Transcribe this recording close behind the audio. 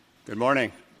Good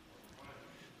morning.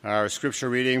 Our scripture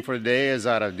reading for today is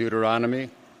out of Deuteronomy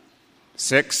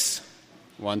 6,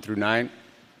 1 through 9.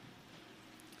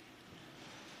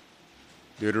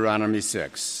 Deuteronomy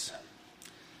 6.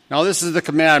 Now this is the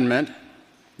commandment,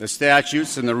 the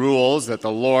statutes and the rules that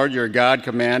the Lord your God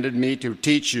commanded me to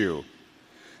teach you,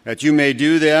 that you may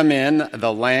do them in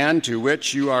the land to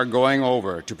which you are going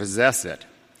over to possess it,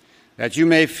 that you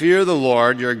may fear the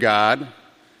Lord your God,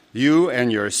 you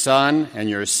and your son and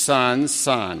your son's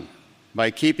son,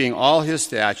 by keeping all his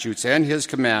statutes and his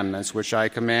commandments which I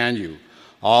command you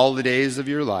all the days of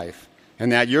your life,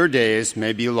 and that your days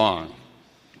may be long.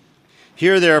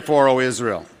 Hear therefore, O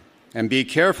Israel, and be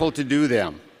careful to do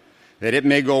them, that it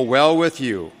may go well with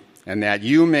you, and that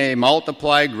you may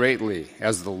multiply greatly,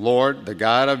 as the Lord, the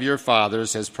God of your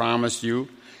fathers, has promised you,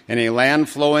 in a land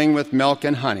flowing with milk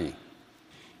and honey.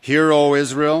 Hear, O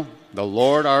Israel, the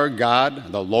Lord our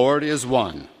God, the Lord is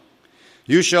one.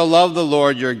 You shall love the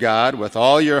Lord your God with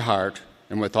all your heart,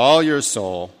 and with all your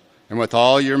soul, and with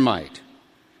all your might.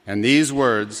 And these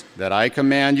words that I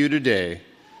command you today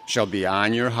shall be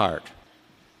on your heart.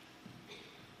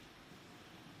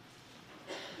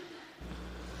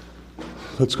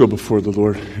 Let's go before the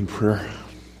Lord in prayer.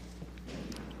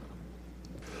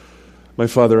 My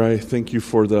Father, I thank you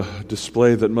for the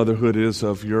display that motherhood is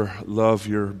of your love,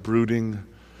 your brooding,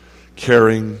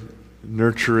 caring,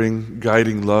 nurturing,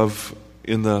 guiding love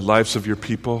in the lives of your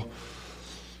people.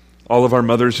 All of our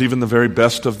mothers, even the very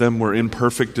best of them, were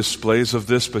imperfect displays of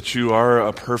this, but you are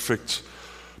a perfect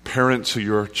parent to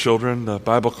your children. The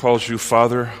Bible calls you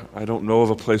Father. I don't know of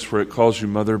a place where it calls you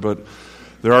Mother, but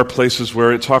there are places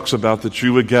where it talks about that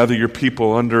you would gather your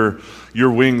people under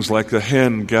your wings like a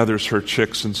hen gathers her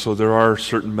chicks, and so there are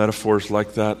certain metaphors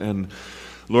like that. And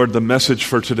Lord, the message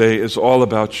for today is all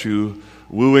about you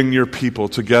wooing your people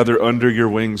to gather under your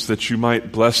wings that you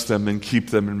might bless them and keep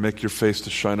them and make your face to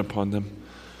shine upon them.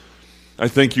 I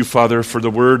thank you, Father, for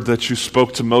the word that you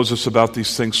spoke to Moses about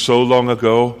these things so long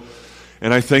ago.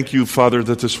 And I thank you, Father,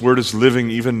 that this word is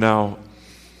living even now.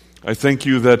 I thank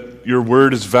you that your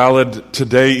word is valid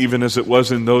today even as it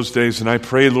was in those days. And I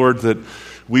pray, Lord, that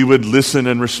we would listen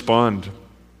and respond.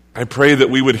 I pray that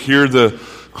we would hear the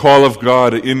call of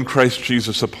God in Christ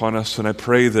Jesus upon us. And I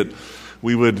pray that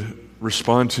we would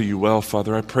respond to you well,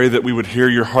 Father. I pray that we would hear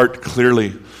your heart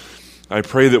clearly. I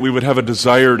pray that we would have a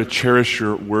desire to cherish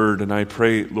your word. And I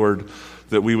pray, Lord,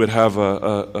 that we would have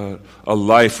a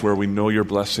life where we know your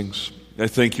blessings. I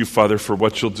thank you, Father, for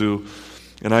what you'll do.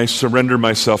 And I surrender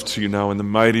myself to you now in the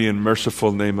mighty and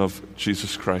merciful name of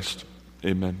Jesus Christ.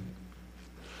 Amen.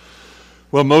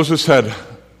 Well, Moses had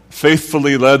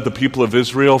faithfully led the people of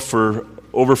Israel for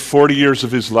over 40 years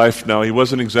of his life now. He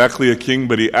wasn't exactly a king,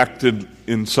 but he acted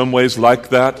in some ways like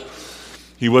that.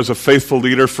 He was a faithful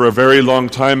leader for a very long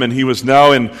time, and he was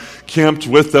now encamped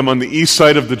with them on the east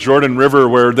side of the Jordan River,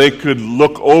 where they could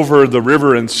look over the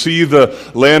river and see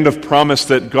the land of promise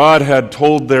that God had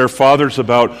told their fathers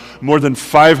about more than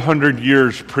 500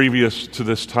 years previous to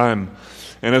this time.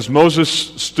 And as Moses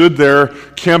stood there,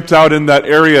 camped out in that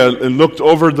area and looked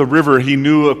over the river, he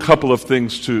knew a couple of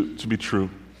things to be true.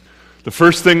 The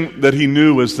first thing that he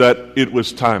knew was that it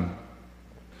was time.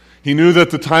 He knew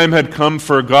that the time had come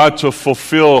for God to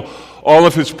fulfill all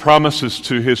of his promises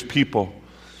to his people.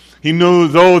 He knew,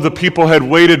 though the people had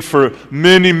waited for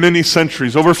many, many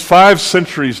centuries, over 5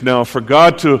 centuries now, for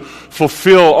God to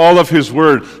fulfill all of his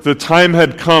word, the time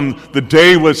had come, the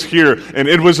day was here, and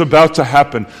it was about to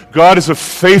happen. God is a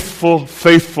faithful,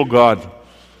 faithful God.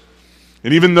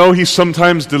 And even though he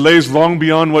sometimes delays long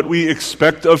beyond what we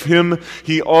expect of him,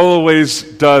 he always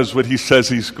does what he says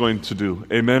he's going to do.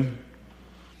 Amen?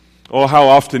 Oh, how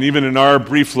often, even in our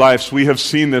brief lives, we have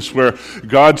seen this where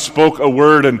God spoke a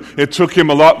word and it took him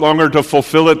a lot longer to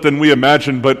fulfill it than we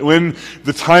imagined. But when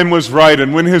the time was right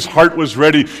and when his heart was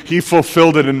ready, he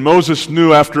fulfilled it. And Moses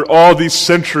knew after all these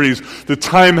centuries, the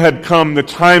time had come, the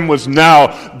time was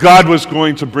now. God was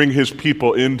going to bring his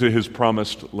people into his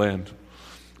promised land.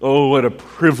 Oh, what a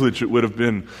privilege it would have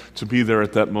been to be there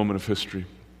at that moment of history.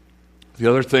 The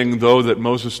other thing, though, that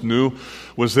Moses knew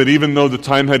was that even though the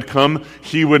time had come,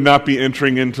 he would not be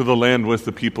entering into the land with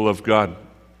the people of God.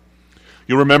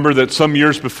 You'll remember that some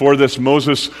years before this,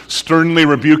 Moses sternly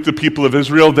rebuked the people of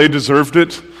Israel. They deserved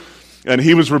it. And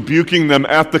he was rebuking them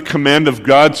at the command of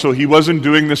God, so he wasn't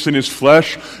doing this in his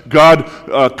flesh.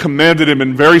 God commanded him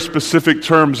in very specific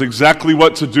terms exactly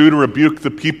what to do to rebuke the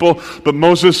people, but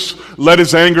Moses let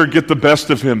his anger get the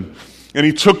best of him. And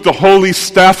he took the holy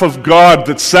staff of God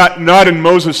that sat not in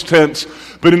Moses' tent,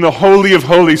 But in the Holy of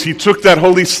Holies, he took that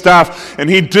holy staff and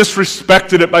he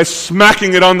disrespected it by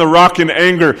smacking it on the rock in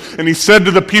anger. And he said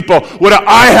to the people, what do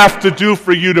I have to do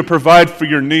for you to provide for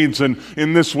your needs? And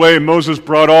in this way, Moses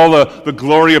brought all the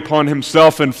glory upon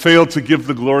himself and failed to give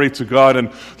the glory to God.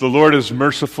 And the Lord is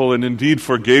merciful and indeed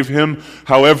forgave him.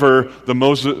 However,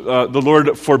 the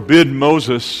Lord forbid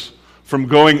Moses from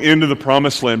going into the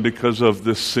promised land because of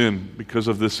this sin, because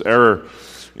of this error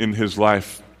in his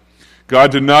life.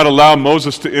 God did not allow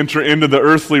Moses to enter into the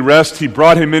earthly rest. He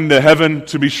brought him into heaven,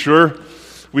 to be sure.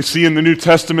 We see in the New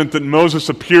Testament that Moses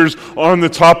appears on the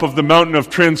top of the mountain of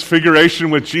transfiguration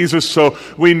with Jesus, so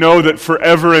we know that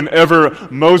forever and ever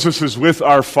Moses is with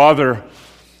our Father.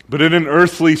 But in an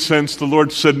earthly sense, the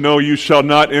Lord said, no, you shall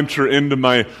not enter into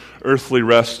my earthly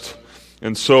rest.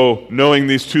 And so, knowing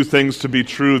these two things to be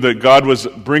true, that God was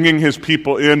bringing his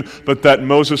people in, but that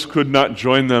Moses could not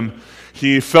join them,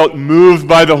 he felt moved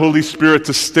by the Holy Spirit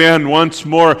to stand once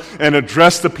more and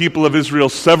address the people of Israel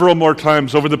several more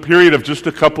times over the period of just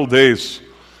a couple days.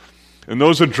 And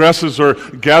those addresses are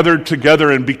gathered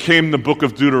together and became the book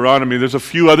of Deuteronomy. There's a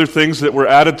few other things that were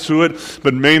added to it,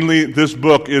 but mainly this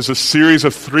book is a series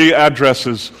of 3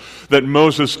 addresses that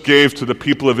Moses gave to the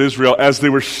people of Israel as they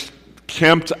were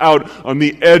camped out on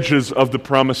the edges of the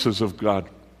promises of God.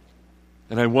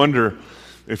 And I wonder,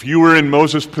 if you were in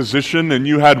Moses' position and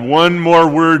you had one more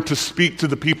word to speak to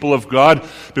the people of God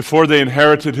before they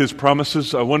inherited his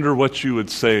promises, I wonder what you would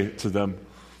say to them.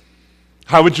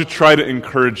 How would you try to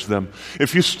encourage them?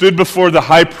 If you stood before the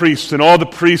high priest and all the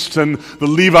priests and the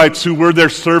Levites who were their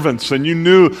servants, and you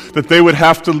knew that they would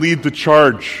have to lead the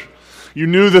charge, you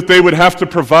knew that they would have to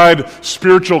provide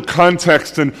spiritual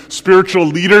context and spiritual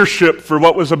leadership for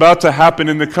what was about to happen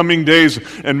in the coming days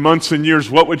and months and years,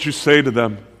 what would you say to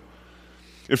them?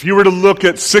 If you were to look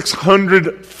at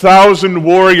 600,000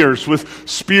 warriors with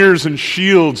spears and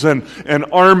shields and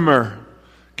armor,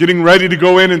 getting ready to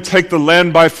go in and take the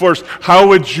land by force, how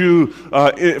would you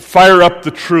fire up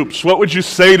the troops? What would you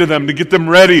say to them to get them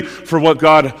ready for what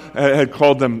God had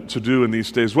called them to do in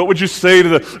these days? What would you say to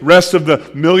the rest of the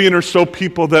 1 million or so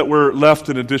people that were left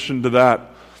in addition to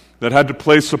that had to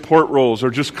play support roles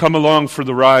or just come along for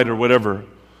the ride or whatever?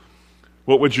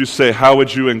 What would you say? How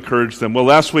would you encourage them? Well,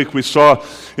 last week we saw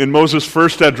in Moses'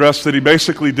 first address that he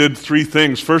basically did 3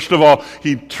 things. First of all,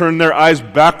 he turned their eyes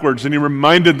backwards and he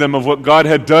reminded them of what God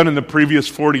had done in the previous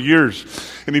 40 years.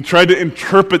 And he tried to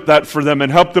interpret that for them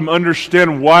and help them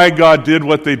understand why God did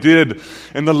what they did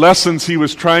and the lessons he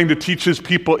was trying to teach his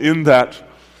people in that.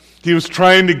 He was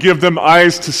trying to give them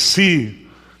eyes to see.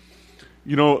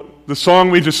 You know, the song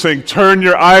we just sang, turn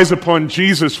your eyes upon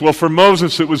Jesus. Well, for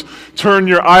Moses, it was turn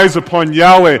your eyes upon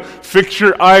Yahweh. Fix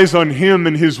your eyes on him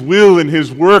and his will and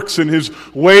his works and his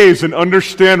ways and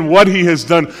understand what he has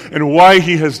done and why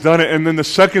he has done it. And then the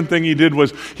second thing he did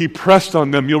was he pressed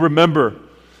on them. You'll remember.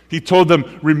 He told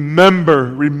them, remember,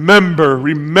 remember,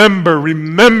 remember,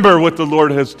 remember what the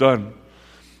Lord has done.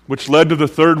 Which led to the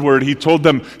third word. He told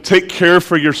them, take care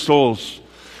for your souls.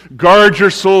 Guard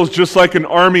your souls just like an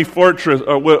army fortress,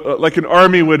 like an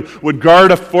army would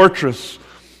guard a fortress.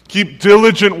 Keep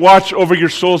diligent watch over your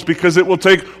souls because it will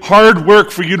take hard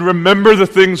work for you to remember the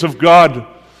things of God.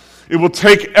 It will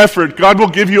take effort. God will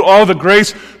give you all the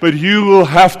grace, but you will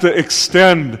have to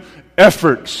extend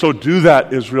effort. So do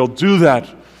that, Israel. Do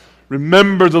that.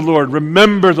 Remember the Lord.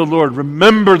 Remember the Lord.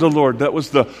 Remember the Lord. That was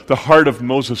the heart of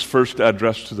Moses' first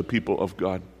address to the people of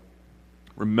God.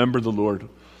 Remember the Lord.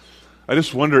 I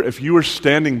just wonder if you were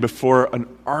standing before an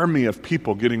army of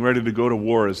people getting ready to go to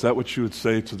war, is that what you would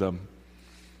say to them?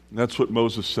 And that's what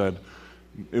Moses said.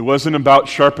 It wasn't about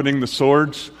sharpening the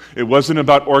swords. It wasn't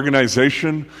about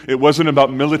organization. It wasn't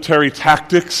about military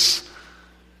tactics.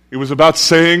 It was about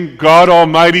saying, God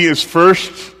Almighty is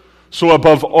first, so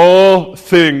above all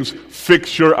things,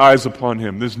 fix your eyes upon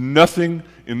him. There's nothing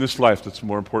in this life that's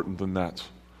more important than that.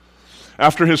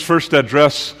 After his first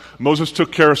address, Moses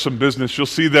took care of some business. You'll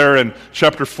see there in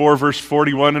chapter 4, verse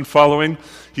 41 and following,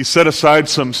 he set aside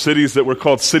some cities that were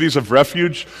called cities of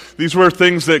refuge. These were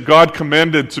things that God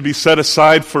commanded to be set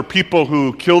aside for people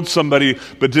who killed somebody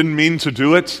but didn't mean to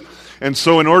do it. And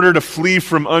so in order to flee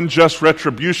from unjust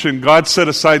retribution, God set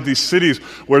aside these cities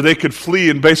where they could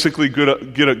flee and basically get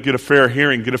a fair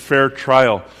hearing, get a fair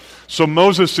trial. So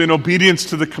Moses, in obedience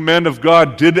to the command of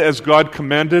God, did as God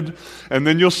commanded. And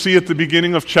then you'll see at the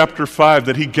beginning of chapter 5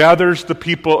 that he gathers the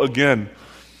people again.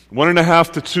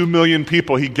 1.5 to 2 million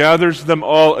people. He gathers them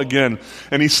all again.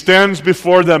 And he stands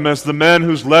before them as the man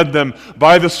who's led them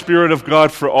by the Spirit of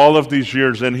God for all of these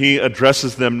years. And he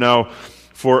addresses them now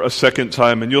for a second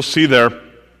time. And you'll see there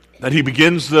that he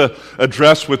begins the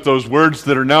address with those words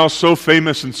that are now so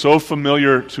famous and so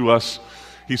familiar to us.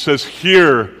 He says,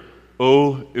 "Hear,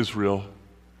 O Israel.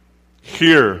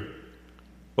 Hear,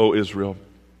 O Israel."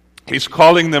 He's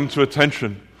calling them to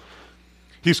attention.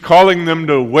 He's calling them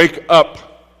to wake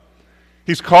up.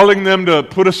 He's calling them to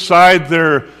put aside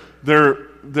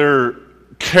their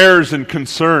cares and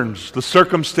concerns, the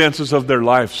circumstances of their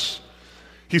lives.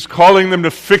 He's calling them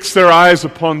to fix their eyes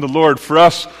upon the Lord. For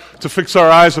us to fix our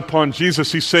eyes upon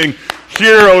Jesus, he's saying,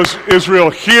 "Hear, O Israel,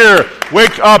 hear,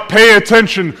 wake up, pay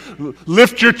attention,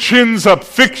 lift your chins up,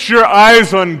 fix your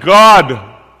eyes on God.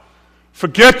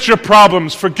 Forget your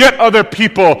problems, forget other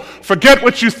people, forget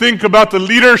what you think about the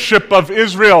leadership of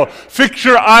Israel. Fix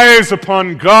your eyes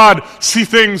upon God, see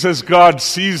things as God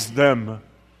sees them."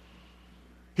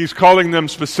 He's calling them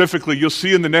specifically. You'll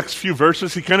see in the next few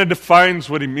verses, he kind of defines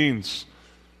what he means.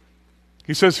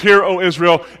 He says, "Hear, O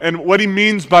Israel," and what he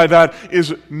means by that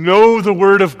is know the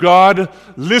Word of God,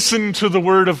 listen to the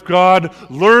Word of God,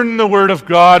 learn the Word of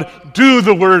God, do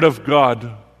the Word of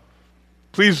God.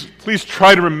 Please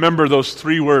try to remember those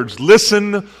three words: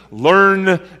 listen,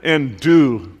 learn, and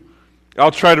do.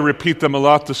 I'll try to repeat them a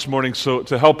lot this morning so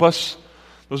to help us.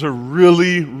 Those are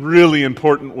really, really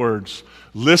important words.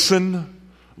 Listen,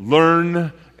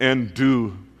 learn, and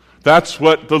do. That's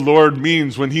what the Lord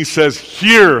means when he says,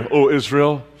 "Hear, O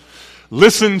Israel.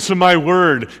 Listen to my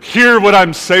word. Hear what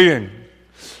I'm saying.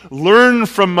 Learn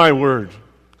from my word."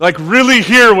 Like, really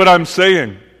hear what I'm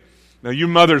saying. Now, you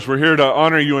mothers, we're here to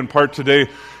honor you in part today.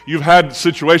 You've had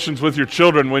situations with your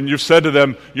children when you've said to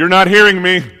them, "You're not hearing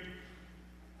me."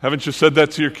 Haven't you said that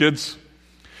to your kids?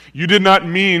 You did not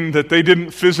mean that they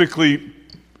didn't physically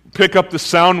pick up the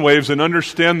sound waves and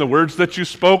understand the words that you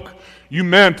spoke. You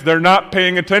meant they're not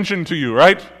paying attention to you,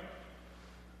 right?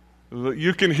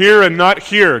 You can hear and not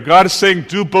hear. God is saying,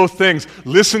 do both things.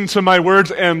 Listen to my words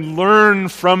and learn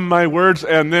from my words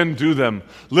and then do them.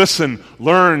 Listen,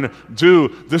 learn,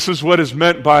 do. This is what is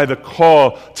meant by the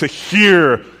call to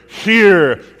hear,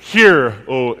 hear, hear,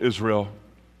 O Israel.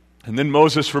 And then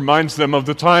Moses reminds them of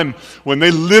the time when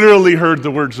they literally heard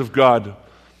the words of God.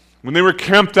 When they were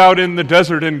camped out in the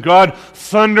desert and God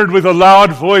thundered with a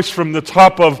loud voice from the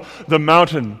top of the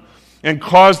mountain and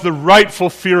caused the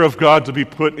rightful fear of God to be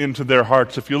put into their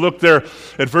hearts. If you look there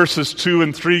at verses 2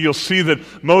 and 3, you'll see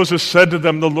that Moses said to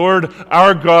them, "The Lord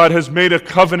our God has made a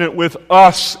covenant with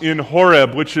us in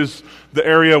Horeb," which is the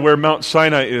area where Mount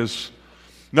Sinai is.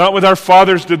 "Not with our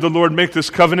fathers did the Lord make this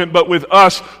covenant, but with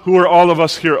us, who are all of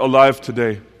us here alive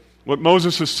today." What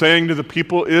Moses is saying to the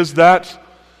people is that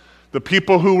the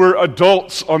people who were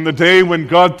adults on the day when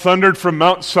God thundered from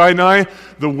Mount Sinai,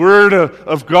 the word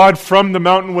of God from the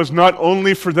mountain was not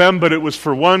only for them, but it was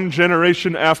for one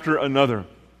generation after another.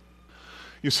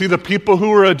 You see, the people who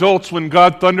were adults when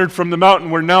God thundered from the mountain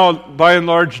were now, by and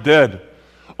large, dead.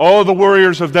 All the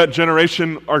warriors of that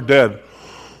generation are dead.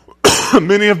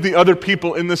 Many of the other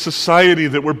people in the society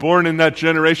that were born in that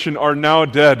generation are now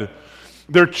dead.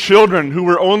 Their children, who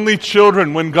were only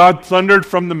children when God thundered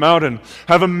from the mountain,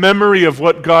 have a memory of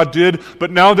what God did,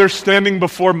 but now they're standing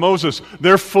before Moses.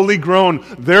 They're fully grown.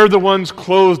 They're the ones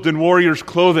clothed in warriors'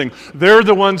 clothing. They're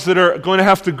the ones that are going to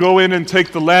have to go in and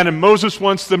take the land, and Moses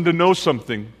wants them to know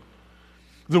something.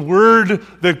 The word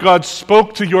that God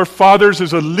spoke to your fathers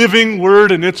is a living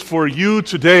word, and it's for you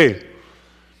today.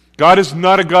 God is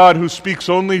not a God who speaks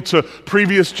only to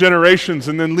previous generations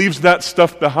and then leaves that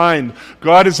stuff behind.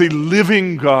 God is a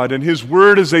living God, and His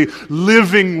word is a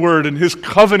living word, and His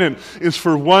covenant is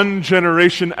for one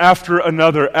generation after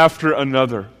another after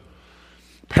another.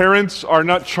 Parents are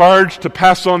not charged to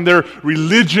pass on their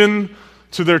religion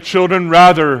to their children.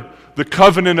 Rather, the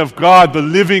covenant of God, the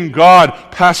living God,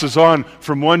 passes on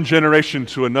from one generation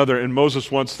to another, and Moses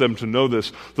wants them to know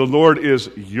this. The Lord is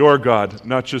your God,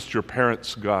 not just your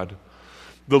parents' God.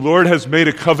 The Lord has made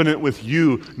a covenant with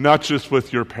you, not just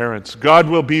with your parents. God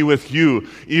will be with you,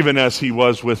 even as He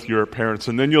was with your parents.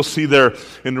 And then you'll see there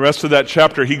in the rest of that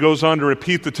chapter, he goes on to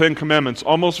repeat the Ten Commandments,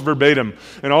 almost verbatim.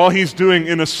 And all he's doing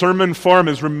in a sermon form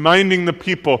is reminding the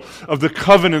people of the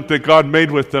covenant that God made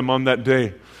with them on that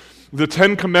day. The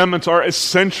Ten Commandments are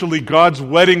essentially God's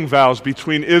wedding vows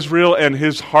between Israel and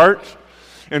His heart.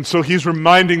 And so He's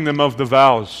reminding them of the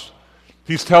vows.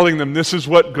 He's telling them this is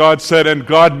what God said, and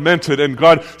God meant it, and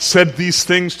God said these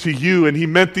things to you, and He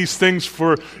meant these things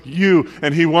for you,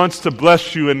 and He wants to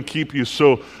bless you and keep you.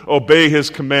 So obey His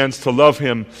commands to love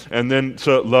Him and then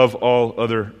to love all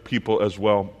other people as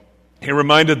well. He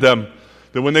reminded them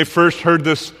that when they first heard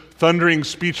this thundering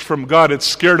speech from God, it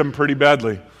scared them pretty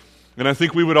badly. And I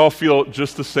think we would all feel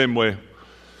just the same way.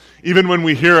 Even when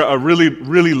we hear a really,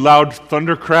 really loud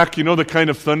thunder crack, you know the kind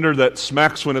of thunder that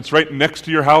smacks when it's right next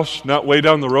to your house, not way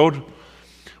down the road?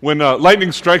 When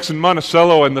lightning strikes in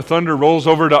Monticello and the thunder rolls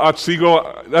over to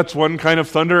Otsego, that's one kind of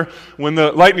thunder. When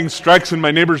the lightning strikes in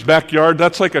my neighbor's backyard,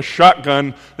 that's like a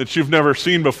shotgun that you've never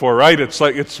seen before, right?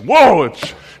 Whoa!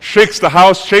 It shakes the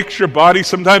house, shakes your body.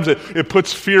 Sometimes it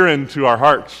puts fear into our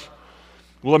hearts.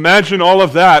 Well, imagine all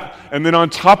of that, and then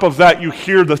on top of that, you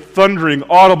hear the thundering,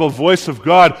 audible voice of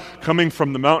God coming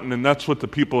from the mountain, and that's what the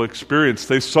people experienced.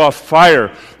 They saw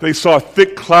fire, they saw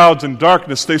thick clouds and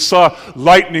darkness, they saw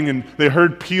lightning, and they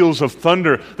heard peals of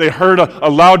thunder. They heard a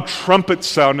loud trumpet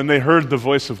sound, and they heard the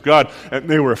voice of God, and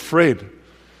they were afraid.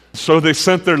 So they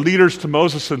sent their leaders to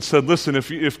Moses and said, listen,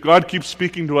 if God keeps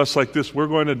speaking to us like this, we're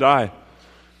going to die.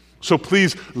 So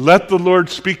please, let the Lord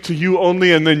speak to you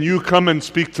only, and then you come and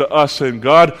speak to us. And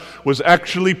God was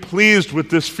actually pleased with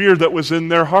this fear that was in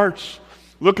their hearts.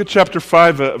 Look at chapter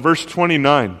 5, verse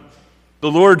 29.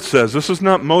 The Lord says, this is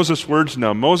not Moses' words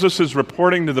now. Moses is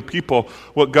reporting to the people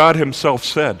what God himself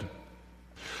said.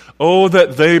 Oh,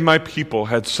 that they, my people,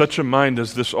 had such a mind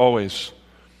as this always,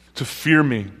 to fear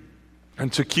me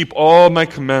and to keep all my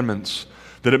commandments,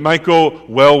 that it might go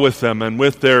well with them and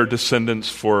with their descendants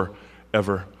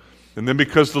forever. And then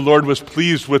because the Lord was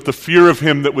pleased with the fear of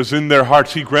him that was in their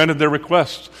hearts, he granted their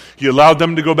request. He allowed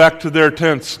them to go back to their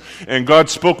tents. And God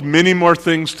spoke many more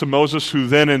things to Moses, who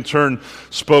then in turn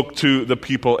spoke to the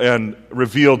people and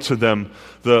revealed to them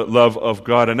the love of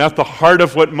God. And at the heart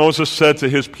of what Moses said to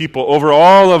his people, over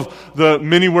all of the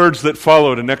many words that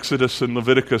followed in Exodus and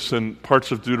Leviticus and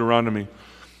parts of Deuteronomy,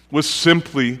 was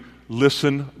simply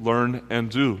listen, learn, and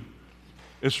do.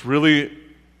 It's really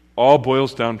all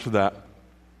boils down to that.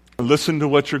 Listen to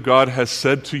what your God has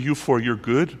said to you for your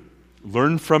good.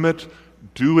 Learn from it,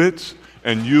 do it,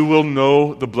 and you will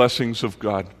know the blessings of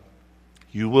God.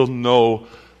 You will know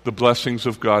the blessings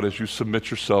of God as you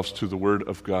submit yourselves to the Word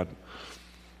of God.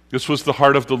 This was the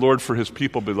heart of the Lord for his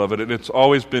people, beloved, and it's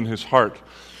always been his heart.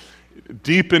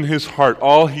 Deep in his heart,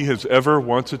 all he has ever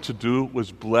wanted to do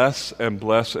was bless and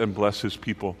bless and bless his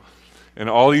people. And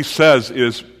all he says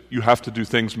is, you have to do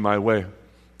things my way.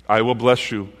 I will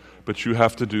bless you, but you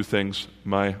have to do things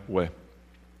my way.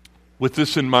 With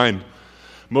this in mind,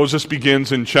 Moses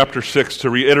begins in chapter 6 to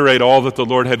reiterate all that the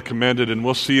Lord had commanded, and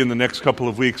we'll see in the next couple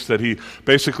of weeks that he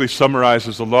basically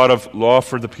summarizes a lot of law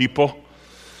for the people.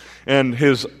 And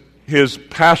his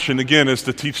passion, again, is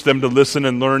to teach them to listen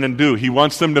and learn and do. He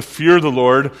wants them to fear the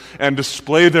Lord and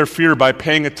display their fear by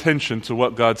paying attention to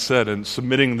what God said and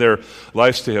submitting their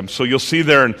lives to him. So you'll see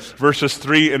there in verses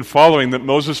 3 and following that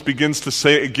Moses begins to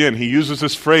say again, he uses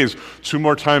this phrase 2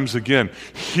 more times again,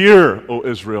 "Hear, O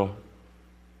Israel,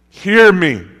 hear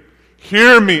me,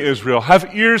 Israel,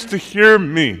 have ears to hear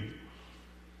me,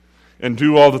 and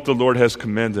do all that the Lord has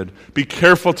commanded. Be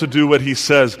careful to do what he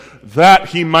says, that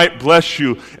he might bless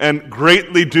you, and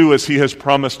greatly do as he has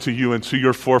promised to you and to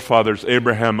your forefathers,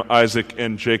 Abraham, Isaac,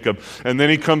 and Jacob." And then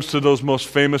he comes to those most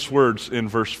famous words in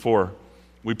verse 4.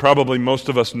 Most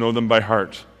of us know them by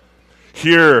heart.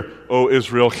 "Hear, O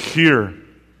Israel, hear.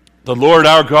 The Lord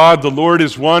our God, the Lord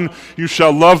is one. You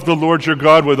shall love the Lord your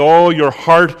God with all your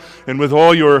heart, and with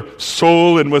all your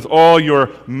soul, and with all your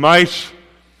might.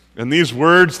 And these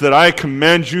words that I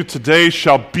command you today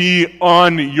shall be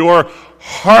on your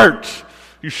heart.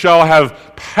 You shall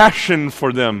have passion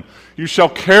for them. You shall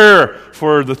care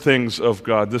for the things of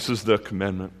God." This is the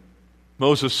commandment.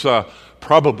 Moses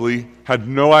probably had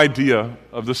no idea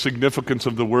of the significance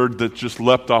of the word that just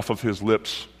leapt off of his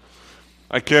lips.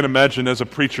 I can't imagine as a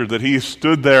preacher that he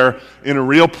stood there in a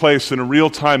real place, in a real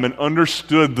time, and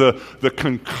understood the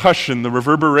concussion, the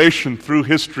reverberation through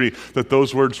history that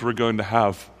those words were going to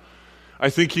have. I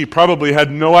think he probably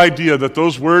had no idea that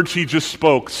those words he just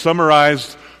spoke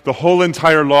summarized the whole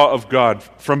entire law of God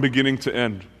from beginning to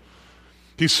end.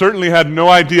 He certainly had no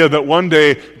idea that one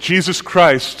day Jesus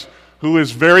Christ, who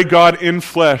is very God in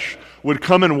flesh, would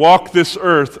come and walk this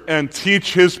earth and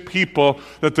teach his people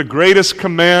that the greatest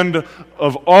command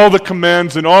of all the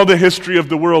commands in all the history of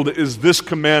the world is this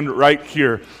command right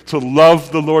here, to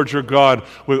love the Lord your God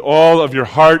with all of your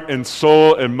heart and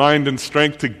soul and mind and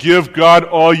strength, to give God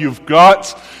all you've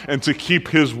got, and to keep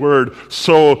his word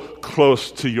so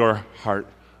close to your heart.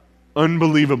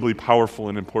 Unbelievably powerful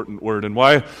and important word. And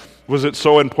why was it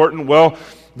so important? Well,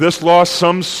 this law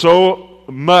sums so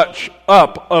much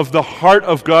up of the heart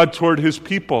of God toward his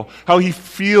people, how he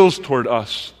feels toward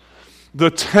us, the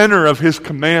tenor of his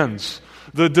commands,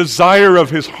 the desire of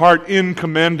his heart in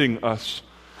commanding us.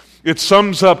 It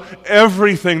sums up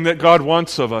everything that God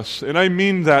wants of us, and I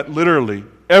mean that literally,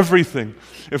 everything.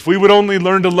 If we would only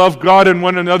learn to love God and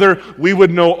one another, we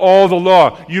would know all the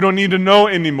law. You don't need to know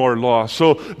any more law.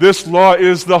 So this law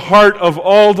is the heart of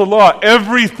all the law.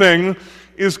 Everything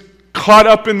is caught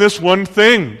up in this one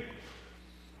thing.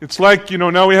 It's like,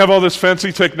 now we have all this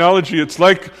fancy technology. It's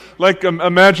like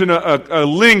imagine a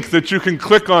link that you can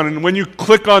click on, and when you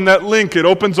click on that link, it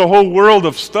opens a whole world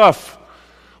of stuff.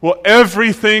 Well,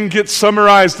 everything gets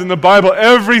summarized in the Bible.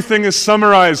 Everything is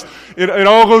summarized. It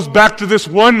all goes back to this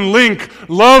one link.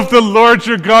 Love the Lord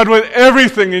your God with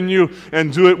everything in you,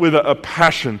 and do it with a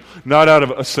passion, not out of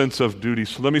a sense of duty.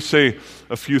 So let me say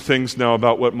a few things now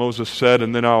about what Moses said,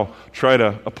 and then I'll try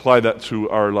to apply that to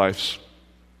our lives.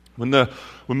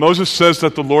 When Moses says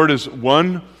that the Lord is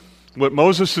one, what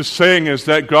Moses is saying is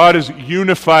that God is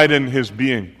unified in his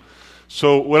being.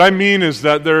 So what I mean is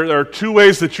that there are two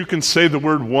ways that you can say the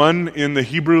word one in the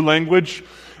Hebrew language,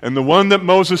 and the one that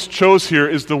Moses chose here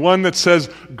is the one that says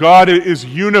God is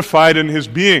unified in his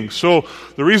being. So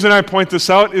the reason I point this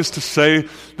out is to say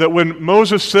that when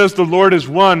Moses says the Lord is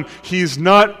one, he's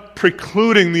not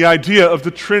precluding the idea of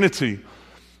the Trinity.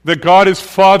 That God is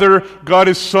Father, God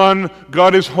is Son,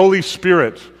 God is Holy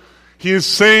Spirit. He is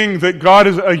saying that God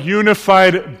is a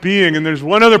unified being. And there's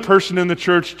one other person in the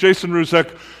church, Jason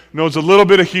Ruzek, knows a little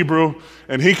bit of Hebrew,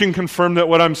 and he can confirm that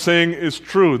what I'm saying is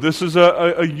true. This is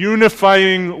a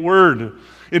unifying word.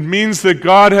 It means that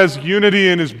God has unity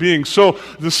in his being. So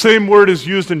the same word is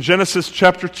used in Genesis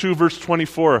chapter 2, verse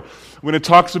 24, when it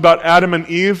talks about Adam and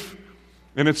Eve,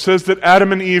 and it says that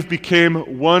Adam and Eve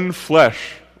became one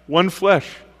flesh. One flesh.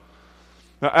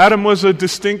 Now, Adam was a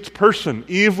distinct person.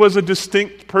 Eve was a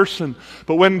distinct person.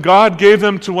 But when God gave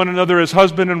them to one another as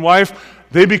husband and wife,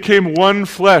 they became one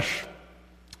flesh.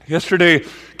 Yesterday,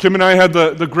 Kim and I had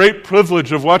the great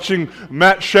privilege of watching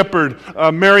Matt Shepard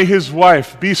marry his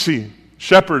wife, BC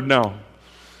Shepard now.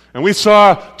 And we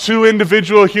saw two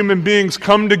individual human beings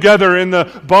come together in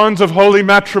the bonds of holy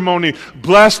matrimony,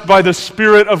 blessed by the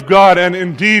Spirit of God and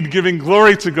indeed giving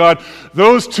glory to God.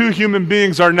 Those two human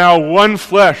beings are now one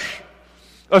flesh.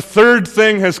 A third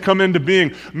thing has come into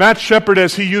being. Matt Shepard,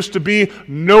 as he used to be,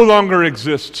 no longer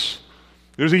exists.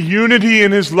 There's a unity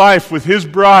in his life with his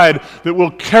bride that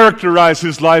will characterize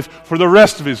his life for the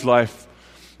rest of his life.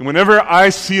 And whenever I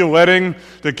see a wedding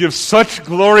that gives such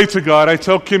glory to God, I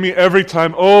tell Kimmy every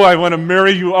time, I want to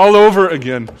marry you all over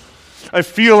again. I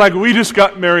feel like we just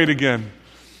got married again.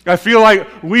 I feel like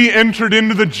we entered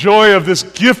into the joy of this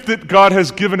gift that God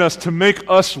has given us to make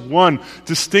us one.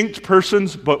 Distinct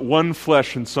persons, but one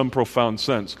flesh in some profound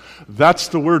sense. That's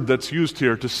the word that's used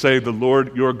here to say the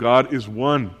Lord your God is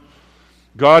one.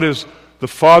 God is the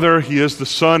Father, He is the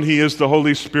Son, He is the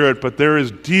Holy Spirit, but there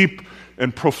is deep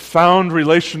and profound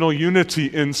relational unity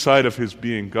inside of His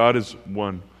being. God is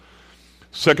one.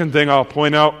 Second thing I'll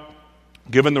point out,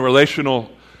 given the relational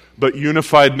but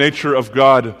unified nature of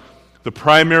God, the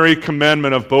primary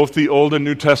commandment of both the Old and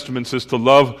New Testaments is to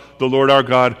love the Lord our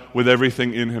God with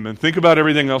everything in Him. And think about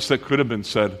everything else that could have been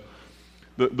said.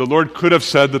 The Lord could have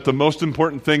said that the most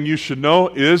important thing you should know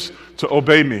is to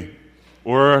obey me,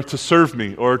 or to serve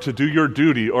me, or to do your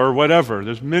duty, or whatever.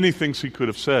 There's many things He could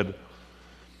have said.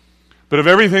 But of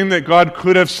everything that God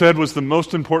could have said was the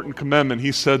most important commandment,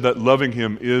 He said that loving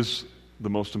Him is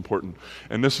the most important.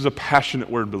 And this is a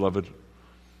passionate word, beloved.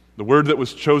 The word that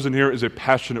was chosen here is a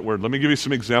passionate word. Let me give you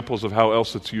some examples of how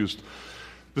else it's used.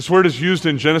 This word is used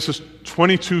in Genesis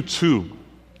 22:2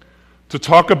 to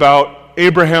talk about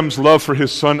Abraham's love for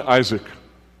his son Isaac.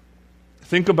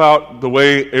 Think about the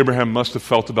way Abraham must have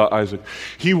felt about Isaac.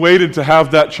 He waited to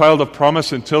have that child of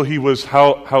promise until he was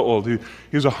how old? He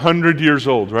was 100 years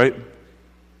old, right?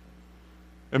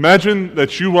 Imagine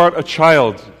that you want a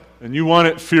child, and you want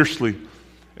it fiercely.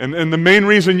 And the main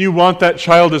reason you want that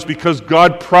child is because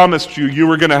God promised you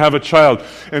were going to have a child.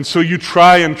 And so you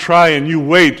try, and you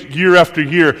wait year after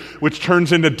year, which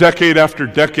turns into decade after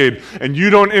decade. And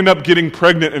you don't end up getting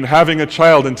pregnant and having a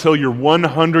child until you're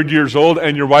 100 years old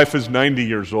and your wife is 90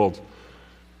 years old.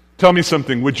 Tell me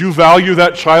something. Would you value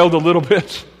that child a little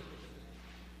bit?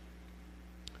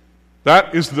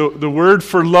 That is the word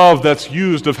for love that's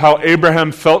used of how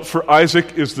Abraham felt for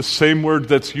Isaac is the same word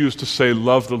that's used to say,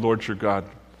 love the Lord your God.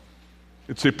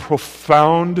 It's a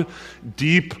profound,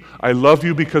 deep, I love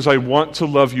you because I want to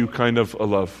love you kind of a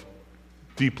love.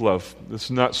 Deep love. This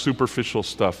is not superficial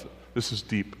stuff. This is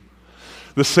deep.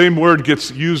 The same word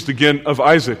gets used again of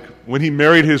Isaac when he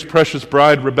married his precious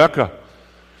bride, Rebekah.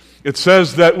 It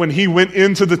says that when he went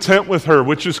into the tent with her,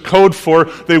 which is code for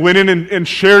they went in and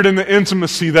shared in the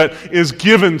intimacy that is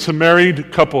given to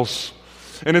married couples.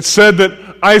 And it said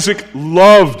that Isaac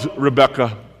loved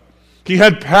Rebekah. He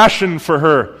had passion for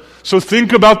her. So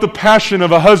think about the passion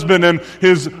of a husband and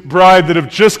his bride that have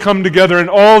just come together and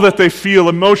all that they feel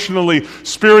emotionally,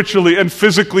 spiritually, and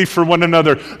physically for one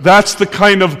another. That's the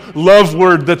kind of love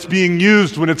word that's being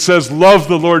used when it says, love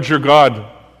the Lord your God.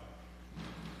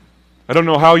 I don't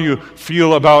know how you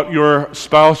feel about your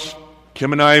spouse.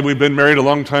 Kim and I, we've been married a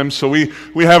long time, so we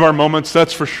have our moments,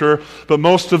 that's for sure. But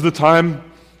most of the time,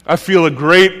 I feel a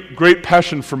great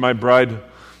passion for my bride.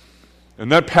 And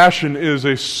that passion is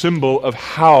a symbol of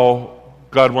how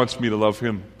God wants me to love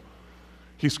Him.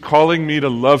 He's calling me to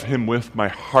love Him with my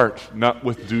heart, not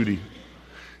with duty.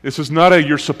 This is not a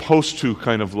you're supposed to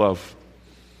kind of love.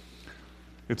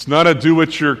 It's not a do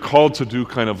what you're called to do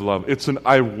kind of love. It's an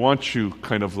I want you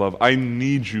kind of love. I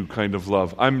need you kind of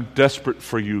love. I'm desperate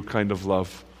for you kind of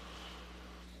love.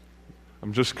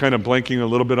 I'm just kind of blanking a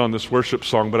little bit on this worship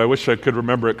song, but I wish I could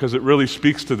remember it because it really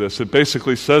speaks to this. It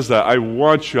basically says that. I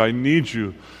want you. I need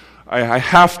you. I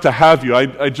have to have you.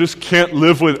 I just can't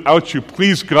live without you.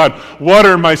 Please, God,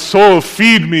 water my soul,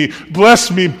 feed me,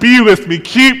 bless me, be with me,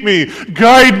 keep me,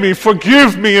 guide me,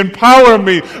 forgive me, empower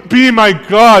me, be my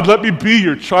God. Let me be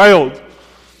your child.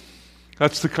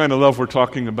 That's the kind of love we're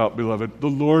talking about, beloved. The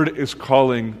Lord is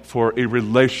calling for a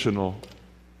relational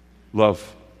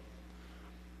love.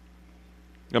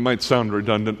 That might sound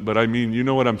redundant, but I mean, you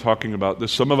know what I'm talking about.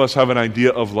 Some of us have an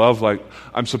idea of love like,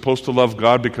 I'm supposed to love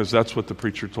God because that's what the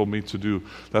preacher told me to do.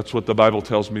 That's what the Bible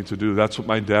tells me to do. That's what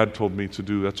my dad told me to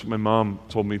do. That's what my mom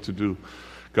told me to do.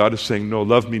 God is saying, no,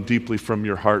 love me deeply from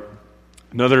your heart.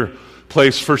 Another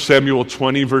place, 1 Samuel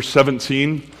 20, verse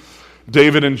 17.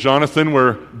 David and Jonathan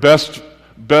were best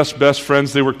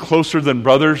friends. They were closer than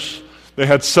brothers. They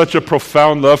had such a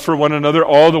profound love for one another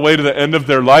all the way to the end of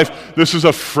their life. This is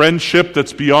a friendship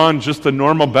that's beyond just the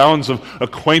normal bounds of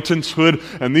acquaintancehood.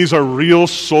 And these are real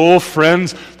soul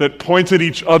friends that pointed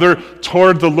each other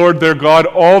toward the Lord their God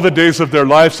all the days of their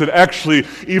lives, that actually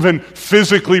even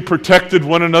physically protected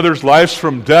one another's lives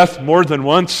from death more than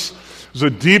once. It was a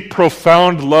deep,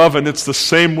 profound love, and it's the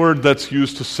same word that's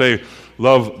used to say,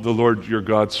 love the Lord your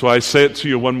God. So I say it to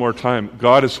you one more time.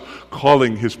 God is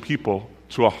calling His people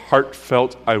to a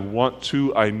heartfelt, I want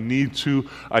to, I need to,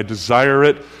 I desire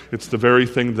it. It's the very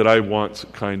thing that I want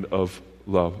kind of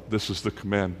love. This is the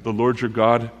command. The Lord your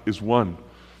God is one.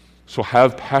 So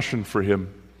have passion for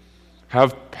Him.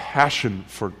 Have passion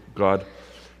for God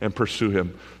and pursue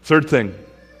Him. Third thing,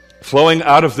 flowing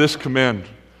out of this command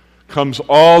comes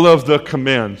all of the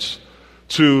commands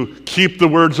to keep the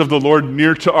words of the Lord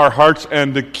near to our hearts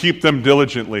and to keep them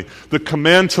diligently. The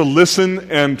command to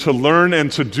listen and to learn and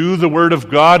to do the Word of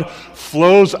God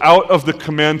flows out of the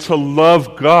command to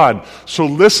love God. So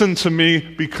listen to me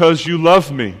because you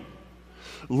love me.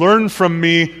 Learn from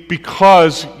me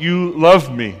because you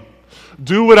love me.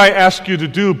 Do what I ask you to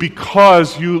do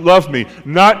because you love me.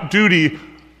 Not duty,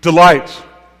 delight.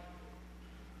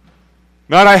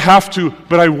 Not I have to,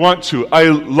 but I want to. I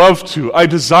love to. I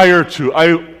desire to.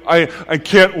 I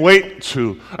can't wait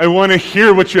to. I want to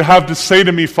hear what you have to say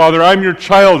to me, Father. I'm your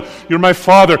child. You're my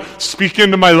Father. Speak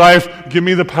into my life. Give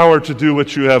me the power to do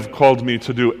what you have called me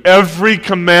to do. Every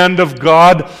command of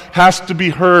God has to be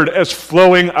heard as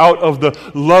flowing out of the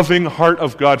loving heart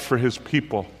of God for His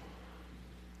people.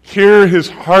 Hear His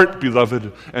heart,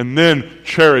 beloved, and then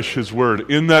cherish His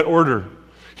word in that order.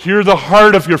 Hear the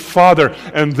heart of your Father,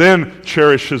 and then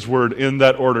cherish His word in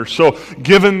that order. So,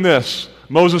 given this,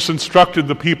 Moses instructed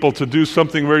the people to do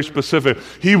something very specific.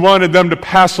 He wanted them to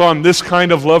pass on this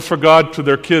kind of love for God to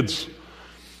their kids.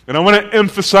 And I want to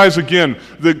emphasize again,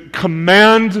 the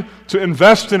command to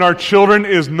invest in our children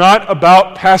is not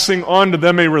about passing on to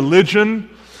them a religion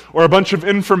or a bunch of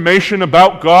information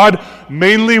about God.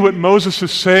 Mainly what Moses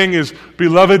is saying is,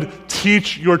 beloved,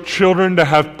 teach your children to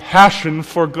have passion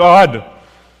for God.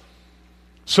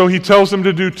 So he tells them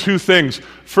to do two things.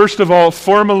 First of all,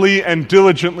 formally and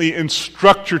diligently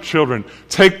instruct your children.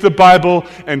 Take the Bible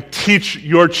and teach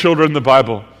your children the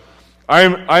Bible.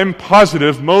 I'm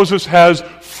positive Moses has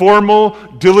formal,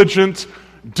 diligent,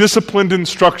 disciplined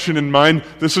instruction in mind.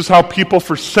 This is how people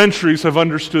for centuries have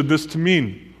understood this to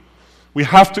mean. We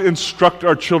have to instruct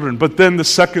our children. But then the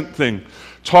second thing,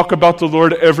 talk about the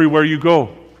Lord everywhere you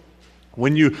go.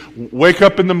 When you wake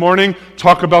up in the morning,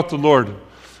 talk about the Lord.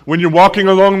 When you're walking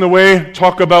along the way,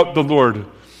 talk about the Lord.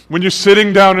 When you're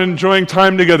sitting down and enjoying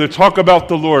time together, talk about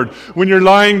the Lord. When you're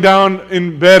lying down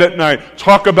in bed at night,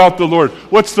 talk about the Lord.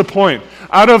 What's the point?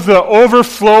 Out of the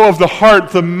overflow of the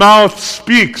heart, the mouth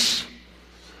speaks.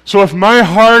 So if my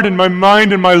heart and my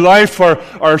mind and my life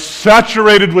are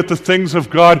saturated with the things of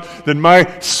God, then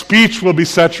my speech will be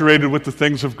saturated with the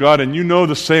things of God. And you know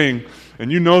the saying,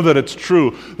 and you know that it's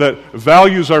true, that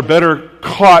values are better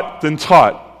caught than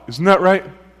taught. Isn't that right?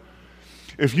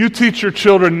 If you teach your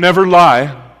children never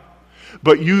lie,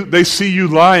 but they see you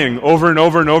lying over and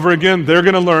over and over again, they're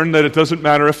going to learn that it doesn't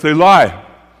matter if they lie.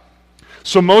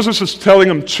 So Moses is telling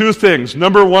them two things.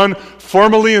 Number one,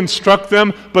 formally instruct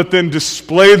them, but then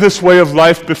display this way of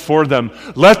life before them.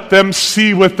 Let them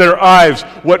see with their eyes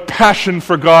what passion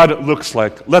for God looks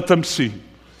like. Let them see.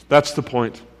 That's the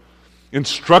point.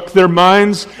 Instruct their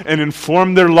minds and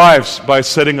inform their lives by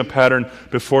setting a pattern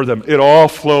before them. It all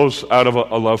flows out of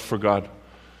a love for God.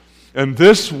 And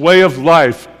this way of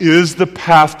life is the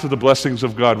path to the blessings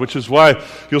of God, which is why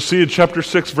you'll see in chapter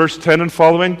 6, verse 10 and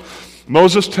following,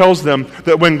 Moses tells them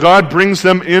that when God brings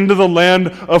them into the land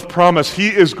of promise, He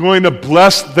is going to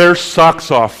bless their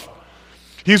socks off.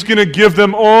 He's going to give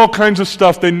them all kinds of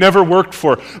stuff they never worked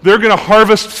for. They're going to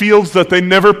harvest fields that they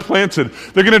never planted.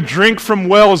 They're going to drink from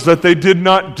wells that they did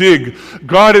not dig.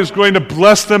 God is going to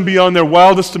bless them beyond their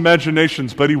wildest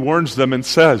imaginations, but He warns them and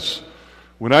says,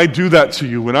 when I do that to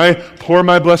you, when I pour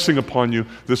my blessing upon you,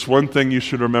 this one thing you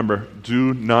should remember: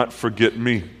 do not forget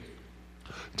me.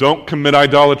 Don't commit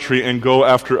idolatry and go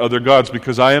after other gods,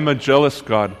 because I am a jealous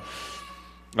God.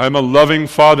 I'm a loving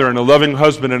father and a loving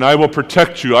husband, and I will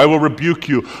protect you. I will rebuke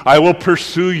you. I will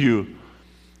pursue you.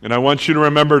 And I want you to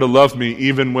remember to love me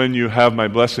even when you have my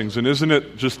blessings. And isn't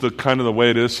it just the kind of the way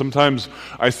it is? Sometimes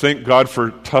I thank God for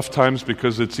tough times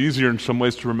because it's easier in some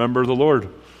ways to remember the Lord.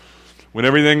 When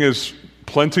everything is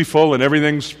plentiful and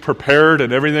everything's prepared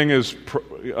and everything is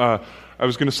I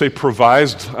was going to say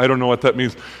provised. I don't know what that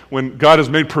means. When God has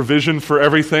made provision for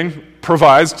everything,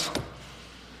 provised,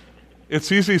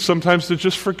 it's easy sometimes to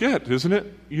just forget, isn't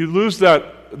it? You lose that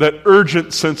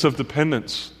urgent sense of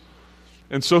dependence.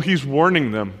 And so He's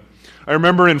warning them. I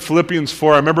remember in Philippians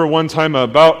 4, I remember one time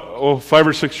about 5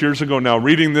 or 6 years ago now,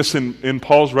 reading this in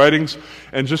Paul's writings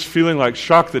and just feeling like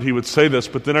shocked that he would say this,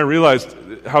 but then I realized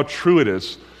how true it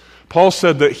is. Paul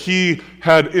said that he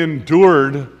had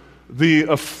endured the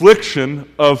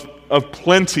affliction of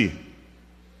plenty.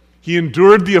 He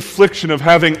endured the affliction of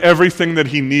having everything that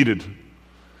he needed.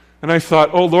 And I thought,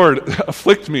 oh Lord,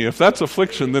 afflict me. If that's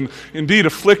affliction, then indeed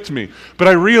afflict me. But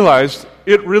I realized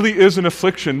it really is an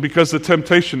affliction because the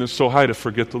temptation is so high to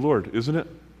forget the Lord, isn't it?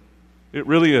 It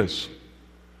really is.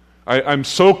 I'm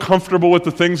so comfortable with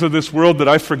the things of this world that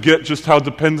I forget just how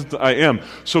dependent I am.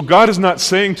 So God is not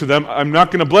saying to them, I'm not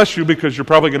going to bless you because you're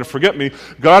probably going to forget me.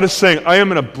 God is saying, I am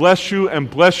going to bless you and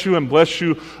bless you and bless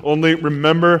you. Only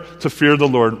remember to fear the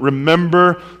Lord.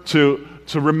 Remember to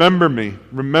remember me.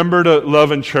 Remember to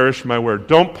love and cherish my word.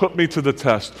 Don't put me to the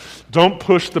test. Don't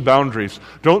push the boundaries.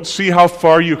 Don't see how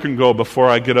far you can go before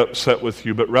I get upset with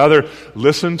you, but rather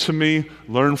listen to me,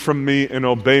 learn from me, and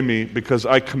obey me, because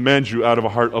I command you out of a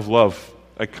heart of love.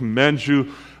 I command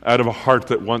you out of a heart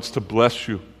that wants to bless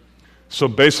you. So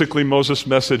basically Moses'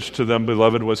 message to them,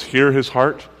 beloved, was hear his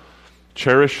heart,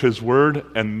 cherish his word,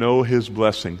 and know his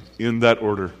blessing, in that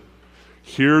order.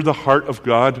 Hear the heart of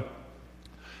God,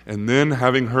 and then,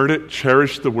 having heard it,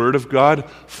 cherish the word of God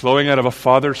flowing out of a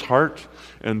father's heart,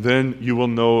 and then you will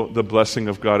know the blessing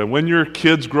of God. And when your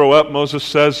kids grow up, Moses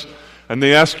says, and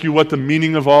they ask you what the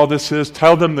meaning of all this is,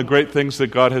 tell them the great things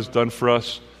that God has done for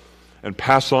us, and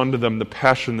pass on to them the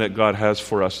passion that God has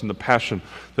for us and the passion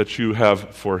that you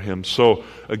have for Him. So,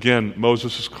 again,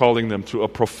 Moses is calling them to a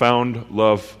profound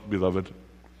love, beloved.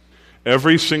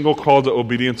 Every single call to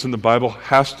obedience in the Bible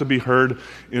has to be heard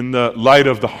in the light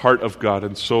of the heart of God.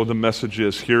 And so the message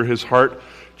is, hear His heart,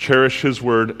 cherish His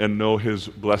word, and know His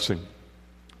blessing.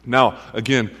 Now,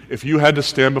 again, if you had to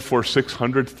stand before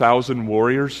 600,000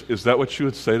 warriors, is that what you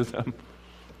would say to them?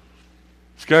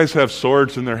 These guys have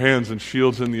swords in their hands and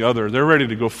shields in the other. They're ready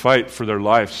to go fight for their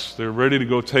lives. They're ready to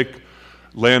go take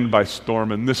land by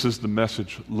storm. And this is the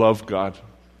message. Love God.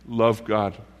 Love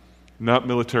God. Not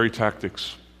military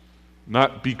tactics.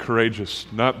 Not be courageous,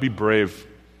 not be brave.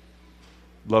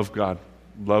 Love God.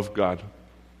 Love God.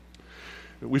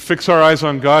 We fix our eyes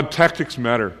on God. Tactics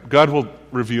matter. God will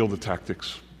reveal the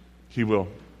tactics. He will.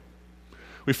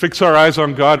 We fix our eyes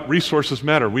on God. Resources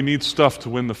matter. We need stuff to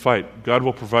win the fight. God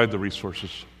will provide the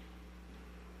resources.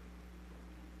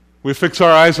 We fix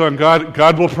our eyes on God.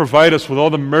 God will provide us with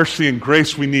all the mercy and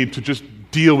grace we need to just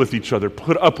deal with each other,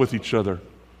 put up with each other.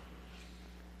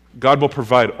 God will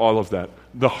provide all of that.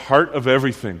 The heart of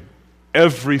everything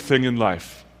in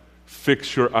life,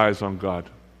 fix your eyes on God.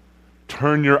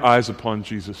 Turn your eyes upon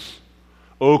Jesus.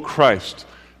 O Christ,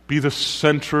 be the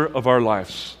center of our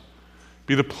lives.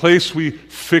 Be the place we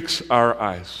fix our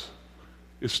eyes.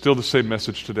 It's still the same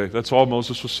message today. That's all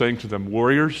Moses was saying to them.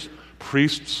 Warriors,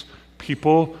 priests,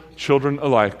 people, children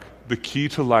alike, the key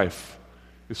to life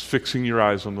is fixing your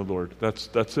eyes on the Lord. That's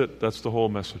it. That's the whole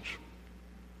message.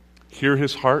 Hear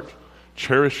His heart,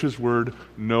 cherish His word,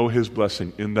 know His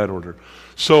blessing, in that order.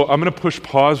 So I'm going to push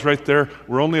pause right there.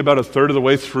 We're only about a third of the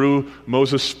way through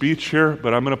Moses' speech here,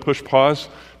 but I'm going to push pause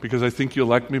because I think you'll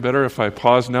like me better if I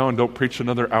pause now and don't preach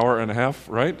another hour and a half,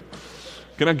 right?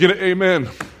 Can I get an amen?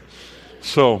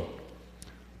 So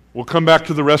we'll come back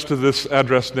to the rest of this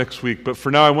address next week. But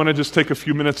for now, I want to just take a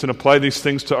few minutes and apply these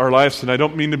things to our lives. And I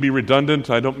don't mean to be redundant.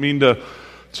 I don't mean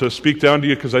to speak down to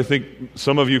you because I think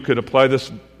some of you could apply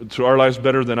this to our lives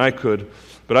better than I could.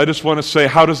 But I just want to say,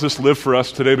 how does this live for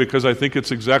us today? Because I think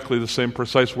it's exactly the same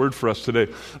precise word for us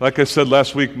today. Like I said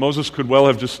last week, Moses could well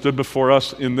have just stood before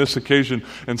us in this occasion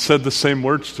and said the same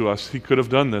words to us. He could have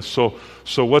done this. So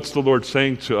what's the Lord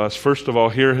saying to us? First of all,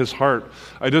 hear His heart.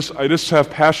 I just have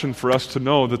passion for us to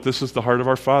know that this is the heart of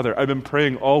our Father. I've been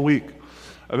praying all week.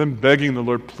 I've been begging the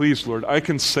Lord, please, Lord, I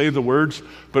can say the words,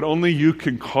 but only you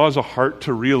can cause a heart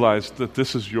to realize that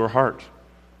this is your heart,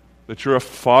 that you're a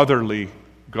fatherly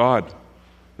God,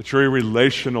 that you're a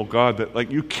relational God, that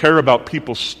like you care about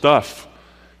people's stuff.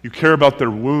 You care about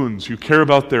their wounds. You care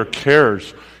about their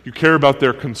cares. You care about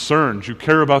their concerns. You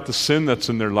care about the sin that's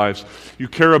in their lives. You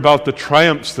care about the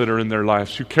triumphs that are in their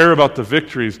lives. You care about the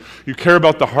victories. You care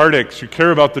about the heartaches. You care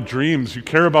about the dreams. You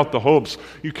care about the hopes.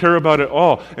 You care about it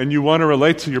all. And you want to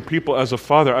relate to your people as a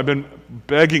father. I've been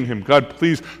begging Him, God,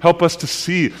 please help us to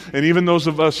see. And even those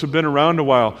of us who've been around a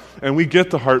while, and we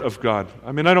get the heart of God.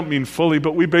 I mean, I don't mean fully,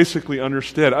 but we basically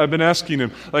understand. I've been asking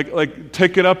Him, like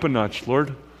take it up a notch,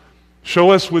 Lord.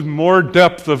 Show us with more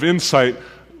depth of insight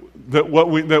that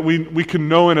we can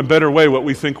know in a better way what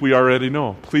we think we already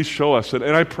know. Please show us it.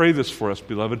 And I pray this for us,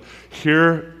 beloved.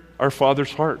 Hear our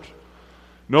Father's heart.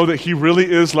 Know that He really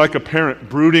is like a parent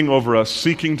brooding over us,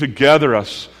 seeking to gather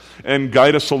us and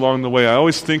guide us along the way. I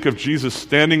always think of Jesus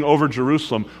standing over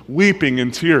Jerusalem, weeping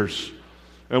in tears.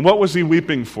 And what was He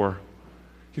weeping for?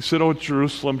 He said, oh,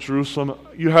 Jerusalem, Jerusalem,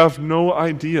 you have no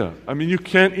idea. I mean, you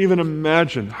can't even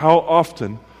imagine how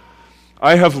often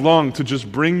I have longed to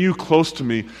just bring you close to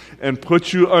me and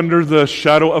put you under the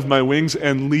shadow of my wings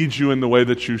and lead you in the way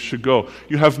that you should go.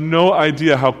 You have no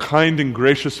idea how kind and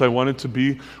gracious I wanted to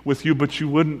be with you, but you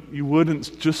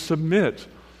wouldn't just submit.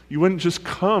 You wouldn't just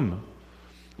come.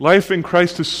 Life in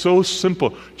Christ is so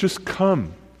simple. Just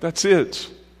come. That's it.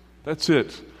 That's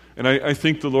it. And I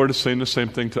think the Lord is saying the same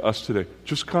thing to us today.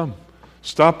 Just come.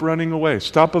 Stop running away.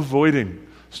 Stop avoiding.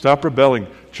 Stop rebelling.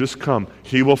 Just come.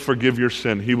 He will forgive your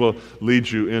sin. He will lead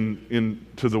you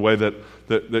into the way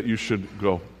that you should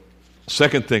go.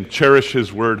 Second thing, cherish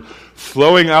His word.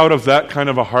 Flowing out of that kind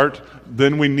of a heart,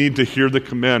 then we need to hear the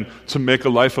command to make a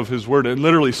life of His word and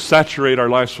literally saturate our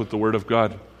lives with the word of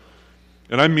God.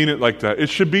 And I mean it like that. It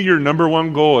should be your number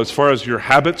one goal as far as your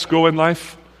habits go in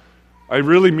life. I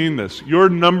really mean this. Your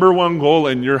number one goal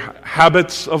in your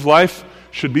habits of life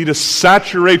should be to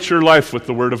saturate your life with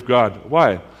the Word of God.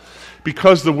 Why?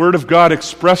 Because the Word of God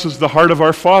expresses the heart of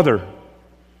our Father.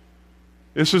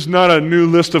 This is not a new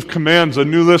list of commands, a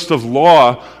new list of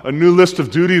law, a new list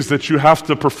of duties that you have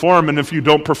to perform, and if you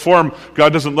don't perform,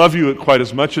 God doesn't love you quite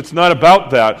as much. It's not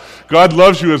about that. God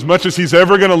loves you as much as He's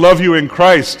ever going to love you in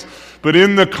Christ. But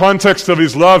in the context of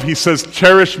His love, He says,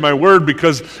 cherish my word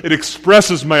because it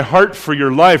expresses my heart for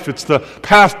your life. It's the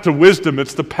path to wisdom.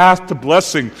 It's the path to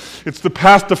blessing. It's the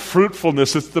path to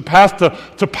fruitfulness. It's the path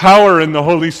to power in the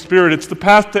Holy Spirit. It's the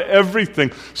path to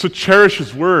everything. So cherish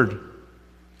His word.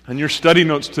 And your study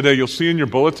notes today, you'll see in your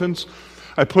bulletins,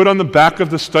 I put on the back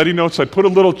of the study notes, I put a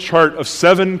little chart of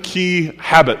 7 key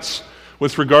habits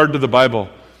with regard to the Bible.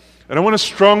 And I want to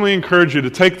strongly encourage you to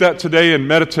take that today and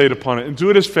meditate upon it and do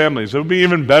it as families. It would be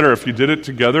even better if you did it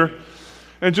together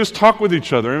and just talk with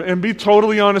each other and be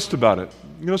totally honest about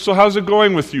it. So how's it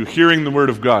going with you hearing the Word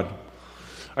of God?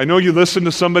 I know you listen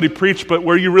to somebody preach, but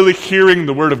were you really hearing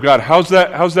the Word of God? How's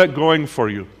that going for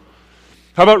you?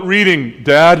 How about reading?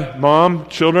 Dad, mom,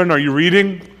 children, are you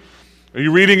reading? Are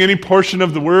you reading any portion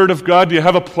of the Word of God? Do you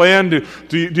have a plan?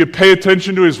 Do you pay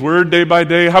attention to His Word day by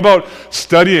day? How about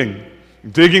studying?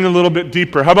 Digging a little bit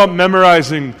deeper. How about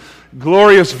memorizing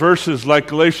glorious verses like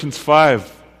Galatians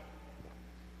 5?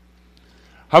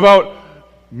 How about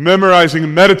memorizing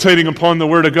and meditating upon the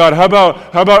Word of God? How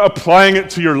about applying it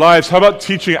to your lives? How about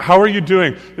teaching it? How are you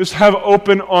doing? Just have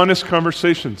open, honest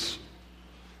conversations.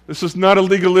 This is not a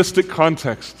legalistic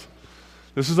context.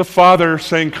 This is a Father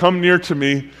saying, come near to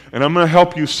me, and I'm going to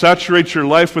help you saturate your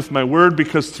life with my Word,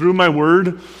 because through my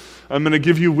Word, I'm going to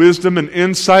give you wisdom and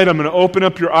insight. I'm going to open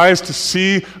up your eyes to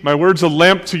see. My word's a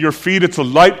lamp to your feet. It's a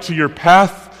light to your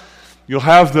path. You'll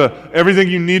have everything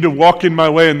you need to walk in my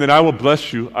way, and then I will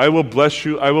bless you. I will bless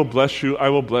you. I will bless you. I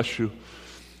will bless you.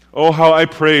 Oh, how I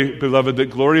pray, beloved, that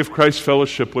Glory of Christ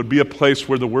Fellowship would be a place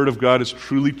where the Word of God is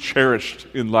truly cherished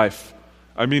in life.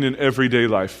 I mean in everyday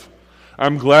life.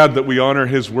 I'm glad that we honor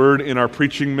His Word in our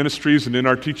preaching ministries and in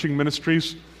our teaching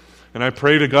ministries. And I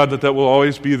pray to God that that will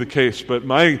always be the case. But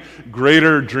my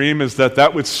greater dream is that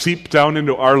that would seep down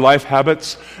into our life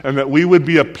habits and that we would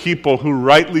be a people who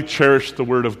rightly cherish the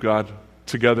Word of God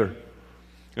together.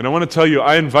 And I want to tell you,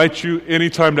 I invite you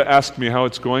anytime to ask me how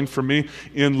it's going for me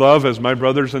in love as my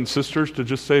brothers and sisters to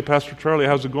just say, Pastor Charlie,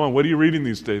 how's it going? What are you reading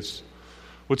these days?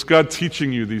 What's God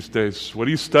teaching you these days? What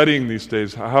are you studying these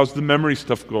days? How's the memory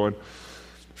stuff going?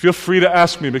 Feel free to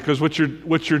ask me, because what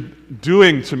you're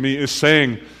doing to me is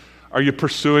saying, are you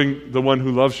pursuing the one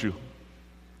who loves you?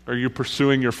 Are you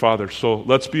pursuing your Father? So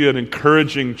let's be an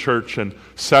encouraging church and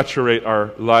saturate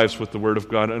our lives with the Word of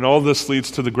God. And all this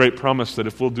leads to the great promise that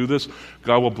if we'll do this,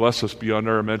 God will bless us beyond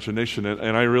our imagination.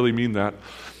 And I really mean that.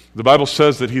 The Bible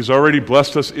says that He's already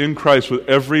blessed us in Christ with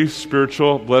every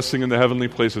spiritual blessing in the heavenly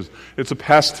places. It's a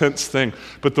past tense thing.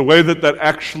 But the way that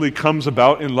actually comes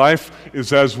about in life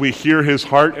is as we hear His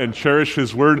heart and cherish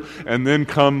His Word, and then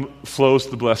flows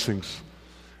the blessings.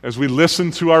 As we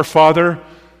listen to our Father,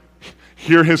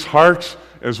 hear His heart,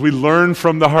 as we learn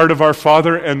from the heart of our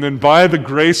Father, and then by the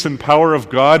grace and power of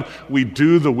God, we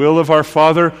do the will of our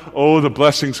Father, the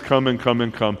blessings come and come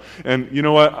and come. And you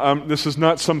know what? This is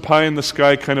not some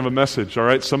pie-in-the-sky kind of a message, all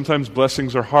right? Sometimes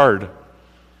blessings are hard.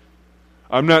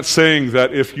 I'm not saying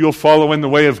that if you'll follow in the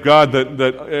way of God that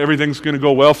everything's going to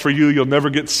go well for you, you'll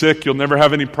never get sick, you'll never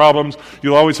have any problems,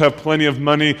 you'll always have plenty of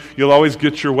money, you'll always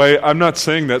get your way. I'm not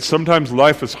saying that. Sometimes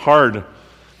life is hard.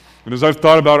 And as I've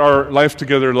thought about our life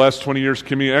together the last 20 years,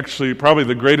 Kimmy, actually probably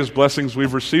the greatest blessings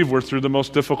we've received were through the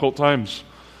most difficult times.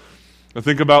 I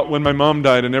think about when my mom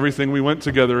died and everything we went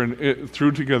together and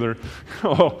through together.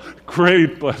 Oh,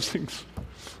 great blessings.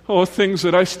 Oh, things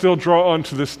that I still draw on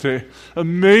to this day.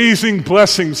 Amazing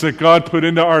blessings that God put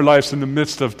into our lives in the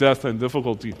midst of death and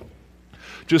difficulty.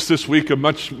 Just this week, a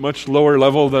much lower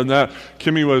level than that,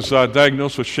 Kimmy was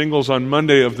diagnosed with shingles on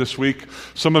Monday of this week.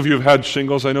 Some of you have had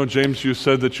shingles. I know, James, you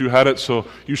said that you had it, so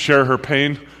you share her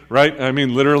pain, right? I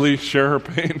mean, literally share her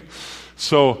pain.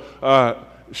 So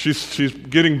she's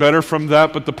getting better from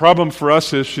that, but the problem for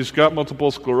us is she's got multiple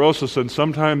sclerosis, and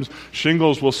sometimes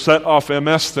shingles will set off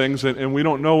MS things, and we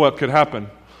don't know what could happen.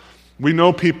 We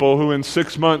know people who in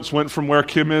 6 months went from where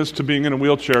Kim is to being in a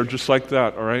wheelchair just like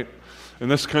that, all right? And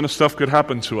this kind of stuff could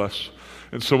happen to us.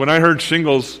 And so when I heard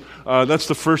shingles, that's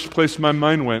the first place my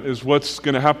mind went, is what's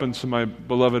going to happen to my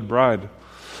beloved bride.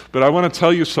 But I want to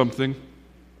tell you something.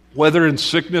 Whether in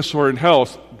sickness or in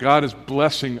health, God is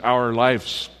blessing our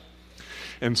lives.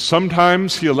 And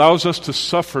sometimes He allows us to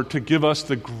suffer to give us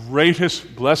the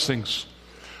greatest blessings.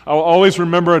 I'll always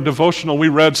remember a devotional we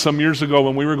read some years ago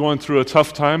when we were going through a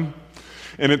tough time.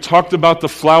 And it talked about the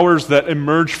flowers that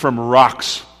emerge from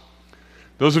rocks.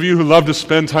 Those of you who love to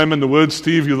spend time in the woods,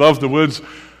 Steve, you love the woods.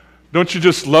 Don't you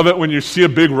just love it when you see a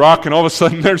big rock and all of a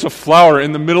sudden there's a flower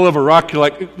in the middle of a rock? You're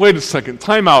like, wait a second,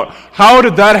 time out. How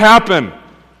did that happen?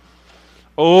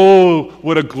 Oh,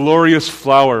 what a glorious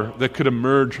flower that could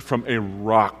emerge from a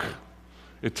rock.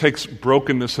 It takes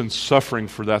brokenness and suffering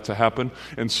for that to happen.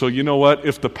 And so you know what?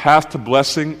 If the path to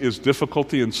blessing is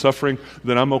difficulty and suffering,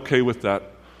 then I'm okay with that.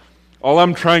 All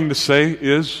I'm trying to say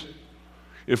is,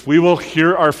 if we will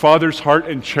hear our Father's heart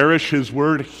and cherish His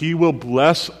Word, He will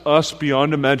bless us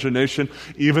beyond imagination,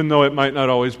 even though it might not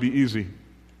always be easy.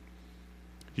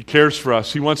 He cares for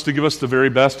us. He wants to give us the very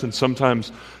best, and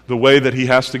sometimes the way that He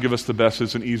has to give us the best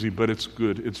isn't easy, but it's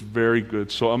good. It's very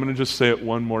good. So I'm going to just say it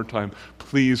one more time.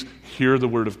 Please hear the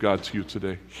Word of God to you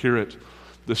today. Hear it.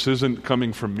 This isn't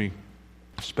coming from me.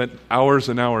 I spent hours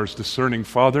and hours discerning,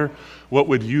 Father, what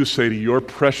would you say to your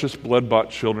precious blood-bought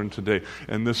children today?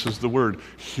 And this is the word.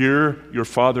 Hear your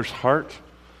Father's heart,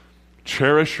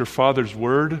 cherish your Father's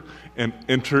word, and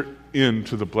enter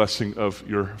into the blessing of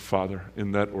your Father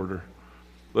in that order.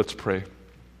 Let's pray.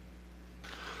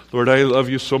 Lord, I love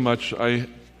you so much. I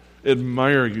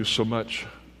admire you so much.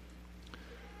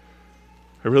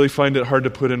 I really find it hard to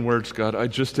put in words, God. I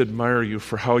just admire you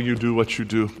for how you do what you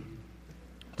do.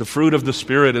 The fruit of the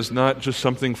Spirit is not just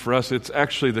something for us, it's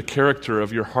actually the character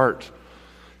of your heart.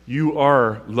 You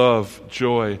are love,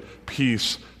 joy,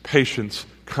 peace, patience,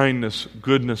 kindness,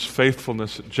 goodness,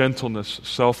 faithfulness, gentleness,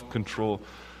 self-control.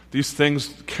 These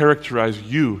things characterize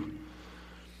you.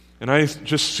 And I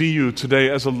just see you today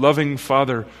as a loving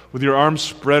Father with your arms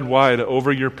spread wide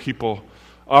over your people,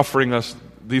 offering us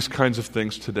these kinds of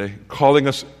things today, calling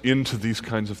us into these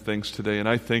kinds of things today. And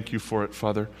I thank you for it,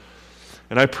 Father.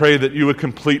 And I pray that you would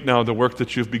complete now the work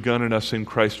that you've begun in us in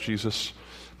Christ Jesus.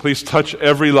 Please touch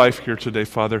every life here today,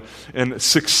 Father, and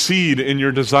succeed in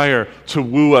your desire to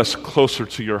woo us closer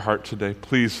to your heart today.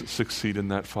 Please succeed in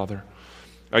that, Father.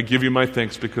 I give you my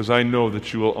thanks because I know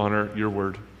that you will honor your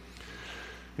word.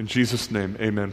 In Jesus' name, amen.